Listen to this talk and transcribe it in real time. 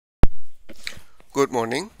Good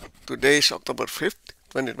morning. Today is October 5th,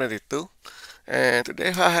 2022, and today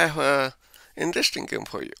I have a interesting game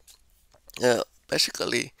for you.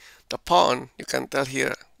 Basically, the pawn you can tell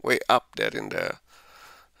here way up there in the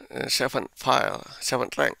seventh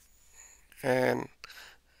rank, and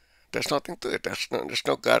there's nothing to it. There's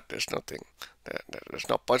no guard. There's nothing. There's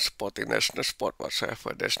no pawn spotting. There's no spot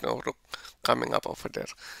whatsoever. There's no rook coming up over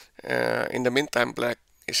there. In the meantime, black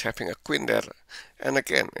is having a queen there, and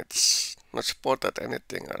again, it's not spotted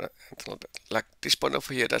anything like this pawn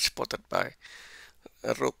over here that's spotted by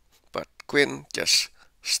a rook, but queen just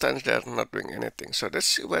stands there not doing anything. So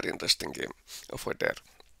that's a very interesting game over there.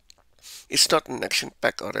 It's not an action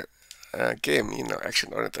pack or a game,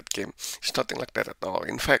 action oriented game. It's nothing like that at all.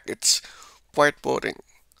 In fact, it's quite boring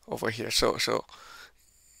over here. So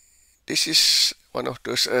this is one of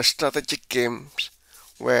those strategic games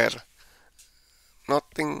where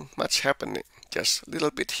nothing much happening, just a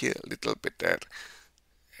little bit here, little bit there,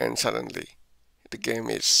 and suddenly the game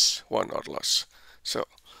is won or lost. So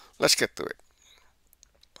let's get to it.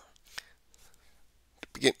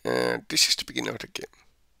 This is the beginning of the game.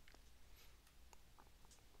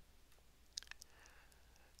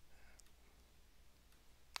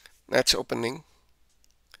 That's opening.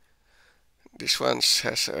 This one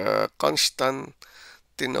has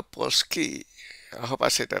Konstantinopolsky. I hope I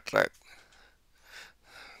said that right.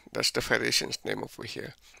 That's the variation's name over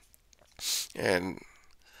here. And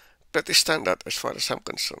pretty standard as far as I'm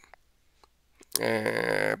concerned.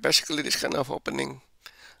 Basically, this kind of opening,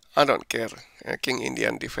 I don't care. King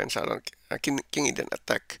Indian defense, I don't. King Indian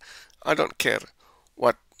attack, I don't care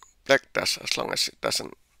what black does as long as it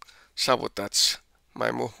doesn't sabotage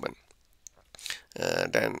my movement.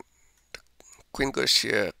 Then queen goes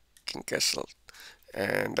here, king castle,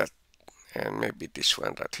 and that, and maybe this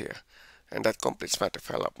one right here, and that completes my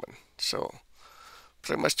development. So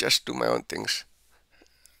pretty much just do my own things,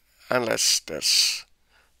 unless there's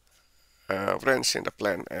wrench in the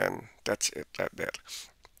plan, and that's it right there.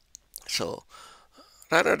 So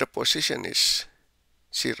right now the position is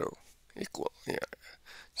 0 equal. Yeah.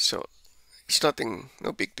 So it's nothing,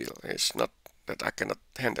 no big deal. It's not that I cannot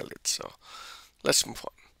handle it. So let's move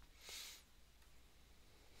on.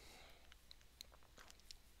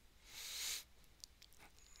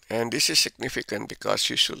 And this is significant because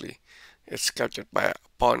usually it's captured by a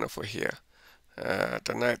pawn over here.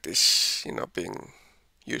 The knight is, being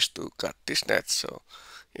used to cut this knight. So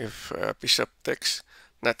if bishop takes,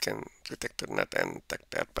 knight can retake the knight and take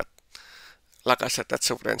that. But like I said,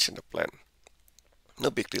 that's a wrench in the plan.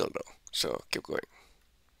 No big deal though. So keep going.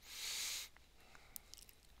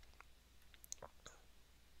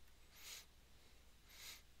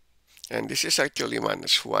 And this is actually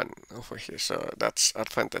 -1 over here, so that's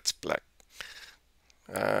advantage black.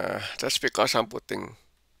 That's because I'm putting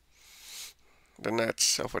the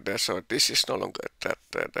knights over there, so this is no longer that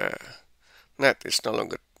the knight is no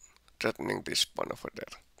longer threatening this pawn over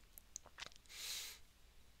there.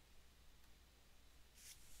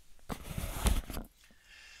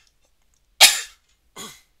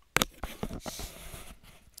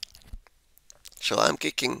 So I'm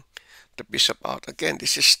kicking the bishop out. Again,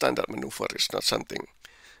 this is standard maneuver. It's not something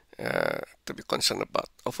to be concerned about.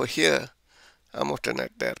 Over here, I move the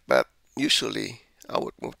knight there, but usually I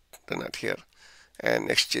would move the knight here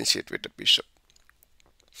and exchange it with the bishop.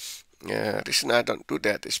 The reason I don't do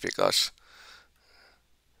that is because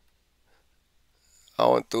I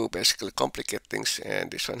want to basically complicate things,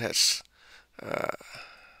 and this one has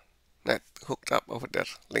knight hooked up over there,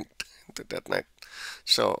 linked into that knight.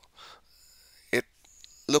 So it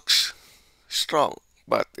looks strong,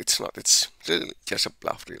 but it's not. It's really just a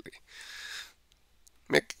bluff, really.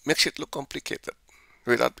 Makes it look complicated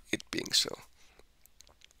without it being so.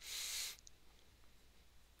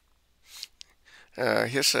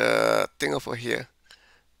 Here's a thing over here.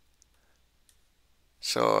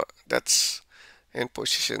 So that's in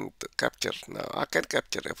position to capture. Now I can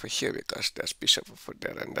capture over here because there's bishop over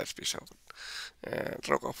there and there's bishop and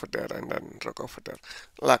rook over there and then rook over there.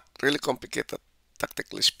 Like really complicated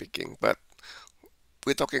tactically speaking, but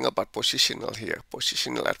we're talking about positional here,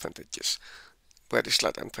 positional advantages, very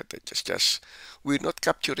slight advantages. Just we're not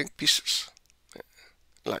capturing pieces.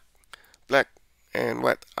 Like black and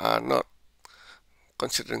white are not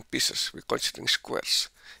considering pieces, we're considering squares.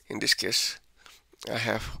 In this case, I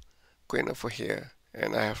have queen over here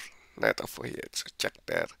and I have knight over here. It's a check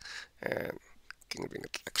there and king being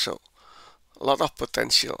attacked. So a lot of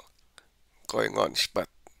potential going on, but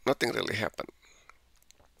nothing really happened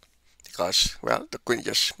because, well, the queen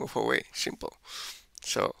just moved away. Simple.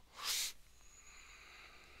 So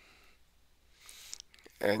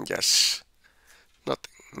and just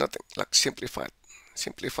nothing like simplified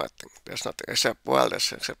simplified thing. There's nothing except, well,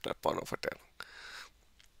 there's except that pawn over there.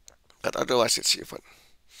 But otherwise it's even.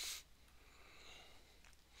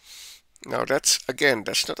 Now that's, again,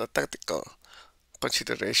 that's not a tactical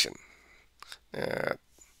consideration. Uh,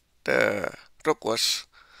 the rook was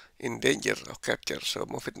in danger of capture, so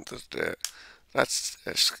move it into the right,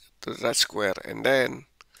 to the right square, and then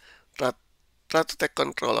try to take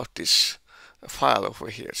control of this file over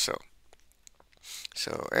here. So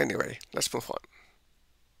anyway, let's move on.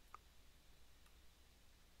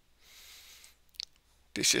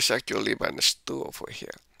 This is actually -2 over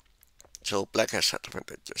here, so black has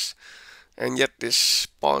advantages, and yet these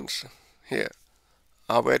pawns here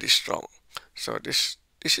are very strong. So this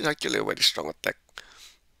is actually a very strong attack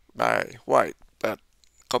by white, but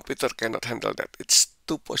computer cannot handle that. It's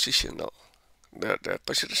too positional. The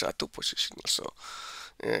positions are too positional, so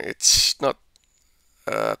it's not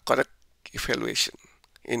a correct evaluation,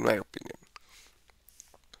 in my opinion.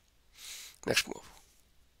 Next move.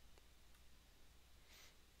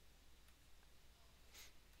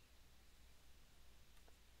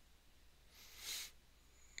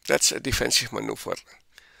 That's a defensive maneuver.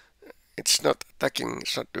 It's not attacking.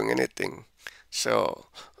 It's not doing anything. So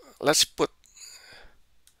let's put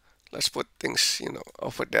things,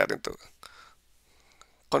 over there into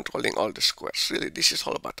controlling all the squares. Really, this is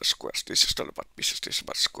all about the squares. This is not about pieces. This is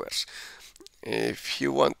about squares. If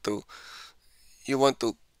you want to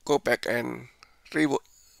go back and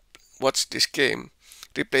watch this game,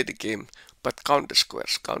 replay the game, but count the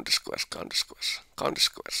squares, count the squares, count the squares, count the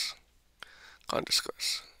squares, count the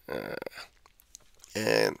squares.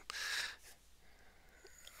 And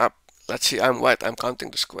up, let's see, I'm white, I'm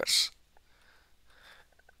counting the squares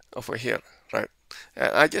over here, right?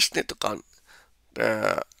 And I just need to count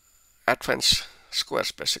the advanced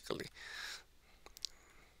squares, basically.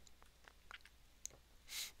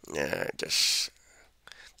 Yeah, just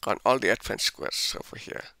count all the advanced squares over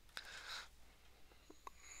here.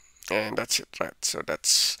 And that's it, right? So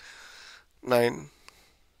that's 9.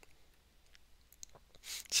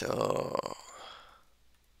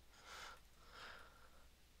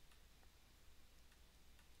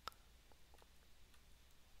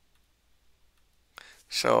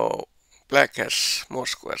 So black has more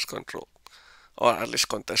squares control, or at least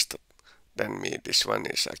contested, than me. This one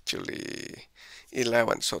is actually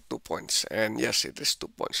 11, so 2 points. And yes, it is 2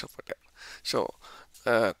 points over there. So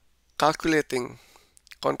calculating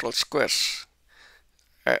control squares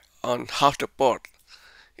on half the board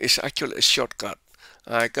is actually a shortcut.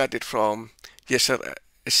 I got it from Yeser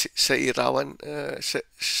Seirawan,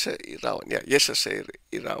 Yeser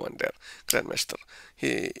Seirawan there, Grandmaster.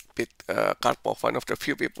 He beat Karpov, one of the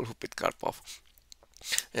few people who beat Karpov.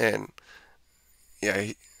 And yeah,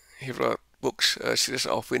 he wrote books, a series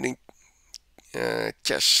of winning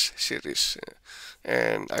chess series,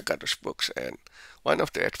 and I got those books. And one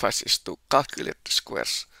of the advice is to calculate the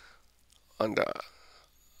squares on the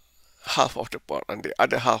half of the board, on the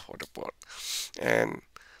other half of the board, and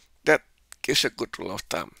that gives a good rule of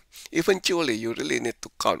thumb. Eventually, you really need to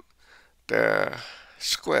count the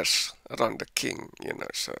squares around the king,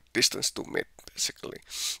 so distance to mate, basically.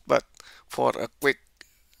 But for a quick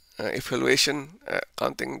evaluation,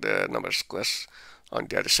 counting the number of squares on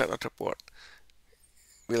the other side of the board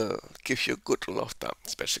will give you a good rule of thumb,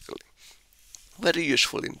 basically. Very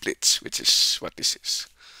useful in blitz, which is what this is.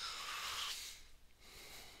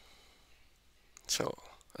 So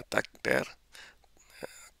attack there,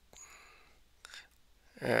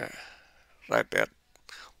 right there,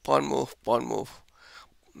 pawn move,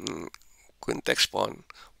 queen takes pawn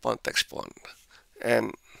takes pawn,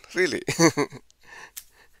 and really,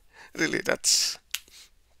 really, that's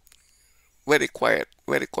very quiet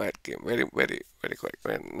game, very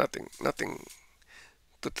quiet, nothing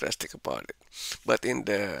too drastic about it. But in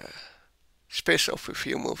the space of a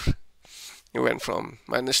few moves, you went from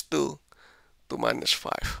 -2 to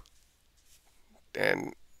 -5,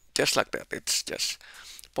 and just like that, it's just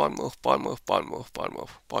pawn move, pawn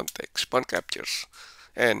takes, pawn captures,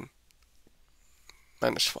 and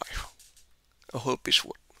 -5, a whole piece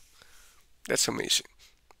wood. That's amazing.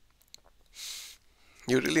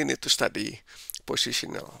 You really need to study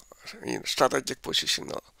positional, strategic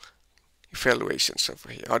positional evaluations over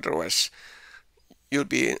here. Otherwise, you'll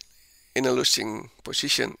be in a losing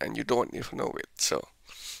position and you don't even know it. So,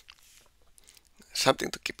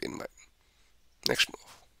 something to keep in mind. Next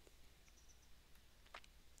move.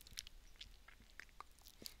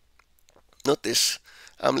 Notice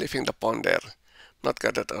I'm leaving the pawn there, not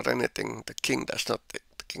guarded or anything. The king does not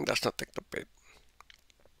take the bait.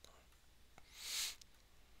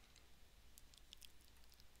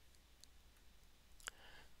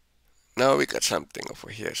 Now we got something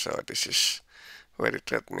over here, so this is very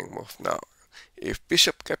threatening move. Now, if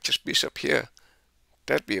bishop captures bishop here,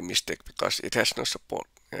 that'd be a mistake because it has no support,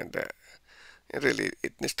 and really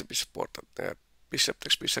it needs to be supported. Bishop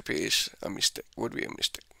takes bishop here is a mistake, would be a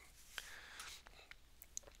mistake.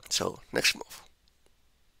 So next move,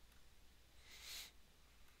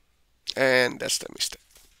 and that's the mistake.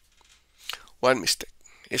 One mistake.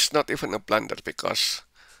 It's not even a blunder because,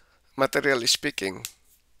 materially speaking,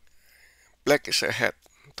 black is ahead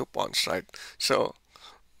 2 pawns, right? So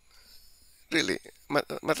really,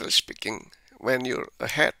 materially speaking, when you're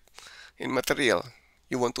ahead in material,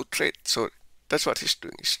 you want to trade. So that's what he's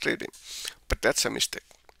doing, he's trading. But that's a mistake.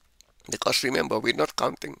 Because remember, we're not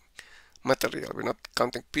counting material, we're not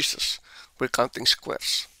counting pieces, we're counting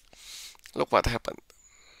squares. Look what happened.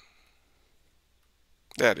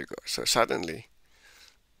 There you go. So suddenly,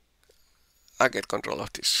 I get control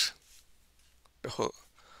of this, the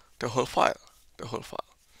whole file,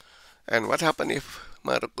 And what happened if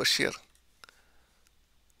my rook goes here?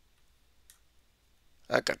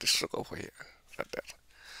 I got this rook over here, right there.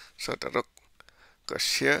 So the rook goes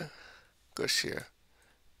here, goes here,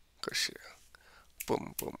 goes here.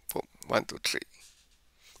 Boom, boom, boom. 1, 2, 3.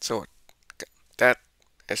 So that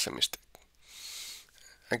is a mistake.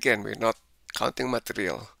 Again, we're not counting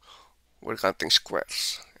material, we're counting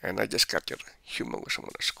squares. And I just captured humongous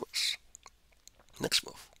amount of squares. Next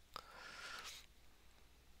move.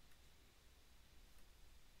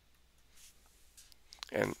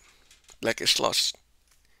 And black is lost.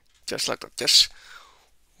 Just like that. Just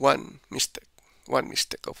one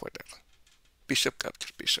mistake over there. Bishop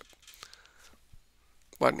captures bishop.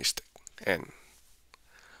 One mistake. And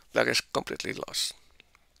black is completely lost.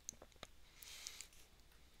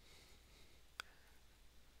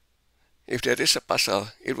 If there is a puzzle,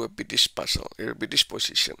 it will be this puzzle. It will be this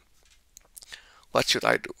position. What should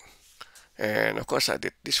I do? And of course I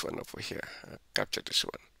did this one over here. I captured this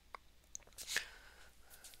one.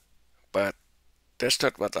 But that's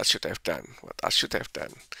not what I should have done. What I should have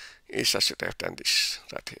done is I should have done this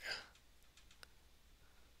right here.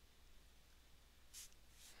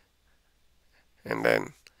 And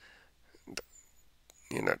then,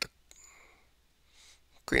 the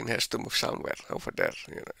queen has to move somewhere over there.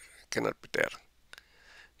 Cannot be there.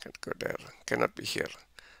 Can't go there. Cannot be here.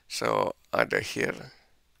 So either here,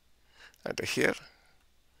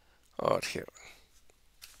 or here.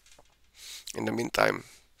 In the meantime,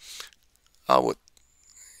 I would,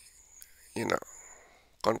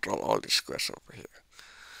 control all these squares over here.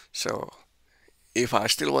 So if I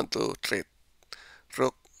still want to trade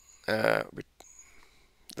rook with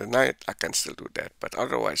the knight, I can still do that. But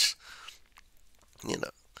otherwise,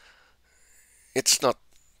 it's not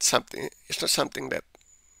something that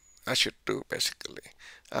I should do basically.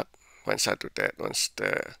 Once I do that, once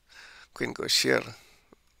the queen goes here,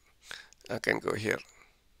 I can go here,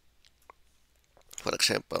 for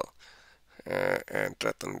example, and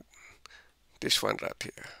threaten this one right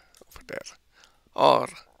here, over there. Or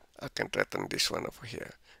I can threaten this one over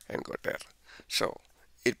here and go there. So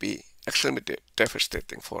it'd be extremely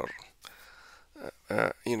devastating for,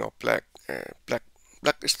 black.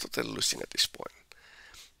 Black is totally losing at this point.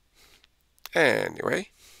 Anyway,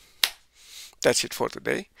 that's it for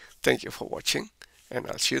today. Thank you for watching, and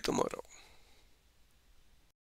I'll see you tomorrow.